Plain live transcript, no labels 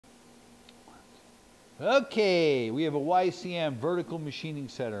Okay, we have a YCM Vertical Machining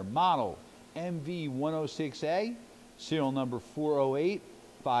Center model MV106A, serial number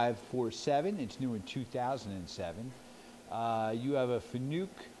 408547. It's new in 2007. You have a Fanuc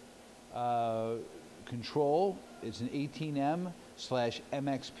control. It's an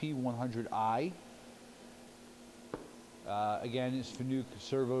 18M/MXP100i. Again, it's Fanuc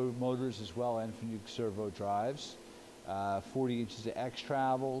servo motors as well and Fanuc servo drives. 40 inches of X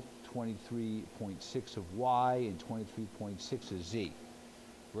travel, 23.6 of Y, and 23.6 of Z.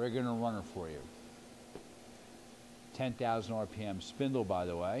 Regular runner for you. 10,000 RPM spindle, by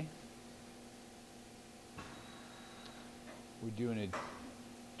the way. We're doing a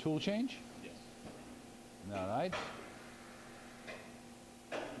tool change? Yes. All right.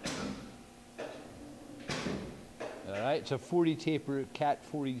 All right, it's a 40 taper Cat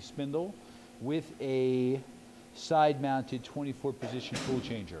 40 spindle with a side-mounted 24-position tool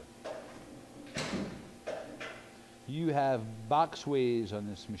changer. You have box ways on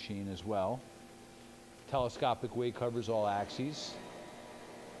this machine as well. Telescopic way covers all axes.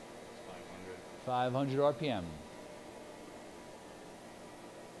 500 RPM.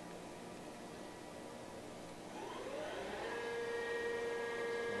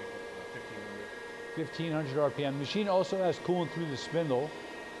 $1,500 RPM. The machine also has coolant through the spindle.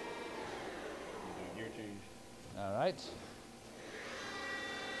 Gear change. All right.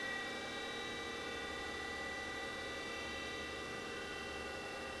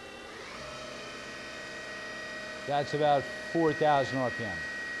 That's about 4,000 RPM.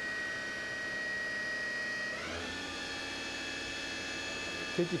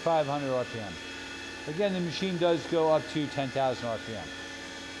 $5,500 RPM. Again, the machine does go up to 10,000 RPM.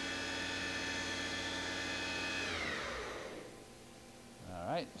 All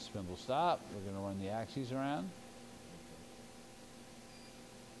right, spindle stop. We're going to run the axes around.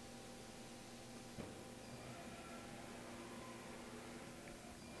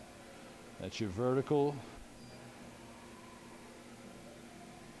 That's your vertical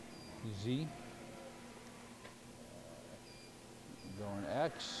Z. Going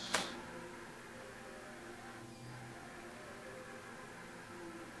X.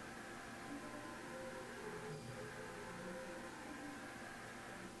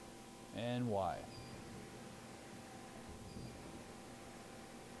 And Y.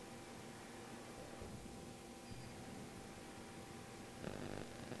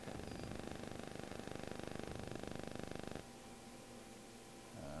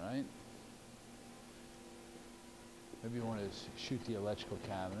 Maybe you want to shoot the electrical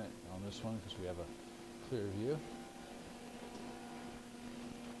cabinet on this one because we have a clear view.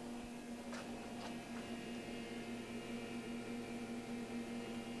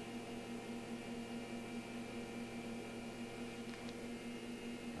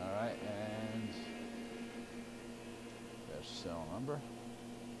 All right, and there's the serial number.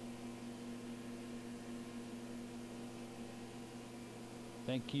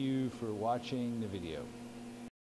 Thank you for watching the video.